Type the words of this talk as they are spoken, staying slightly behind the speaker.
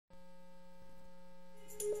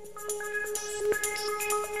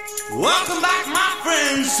Welcome back, my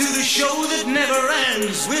friends, to the show that never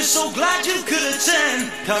ends. We're so glad you could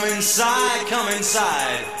attend. Come inside, come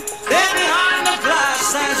inside. There behind the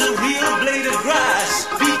glass stands a real blade of grass.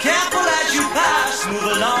 Be careful as you pass. Move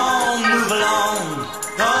along, move along.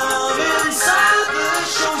 Come inside, the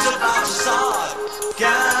show's about to start.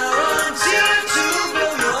 Guaranteed to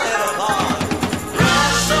blow your head apart.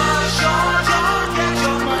 Rest assured, you'll get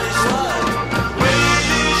your money's worth. Wait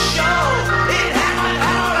this show, it happened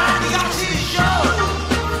all right. You gotta see the show.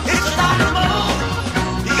 It's a dynamo.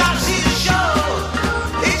 You gotta see the show.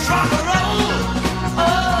 It's rock and roll.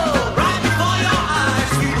 Oh, right before your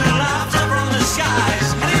eyes, we will laugh up from the skies.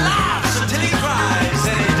 And he laughs until he cries,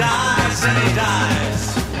 and he dies, and he dies.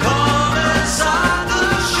 Come inside, the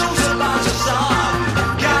show's about to start.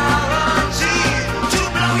 Guaranteed to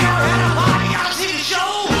blow your head apart. You gotta see the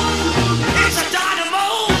show. It's a dynamo.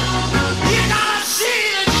 You gotta see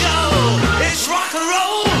the show. It's rock and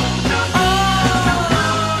roll.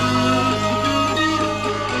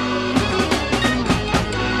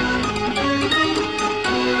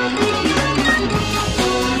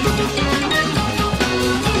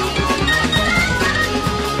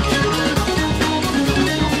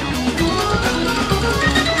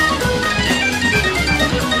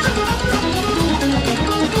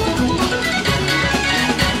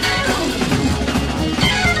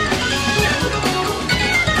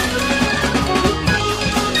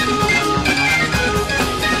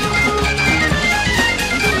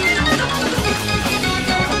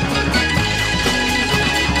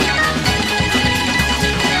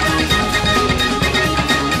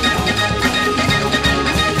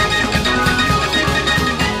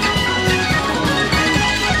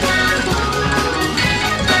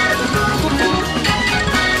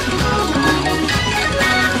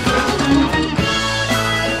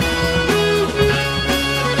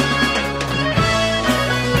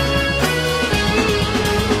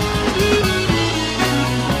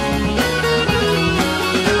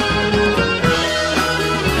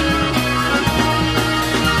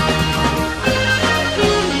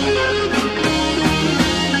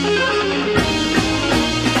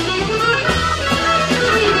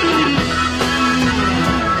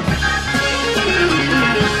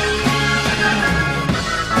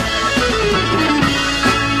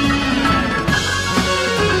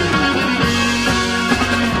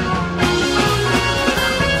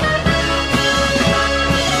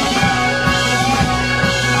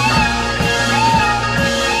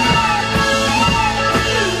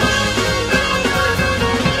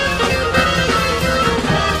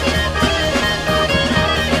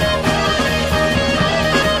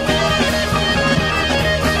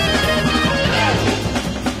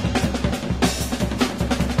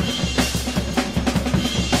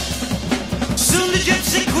 Soon the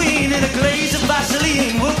gypsy queen in a glaze of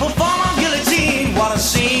Vaseline will perform on guillotine. What a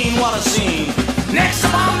scene, what a scene. Next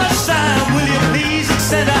up on the stand,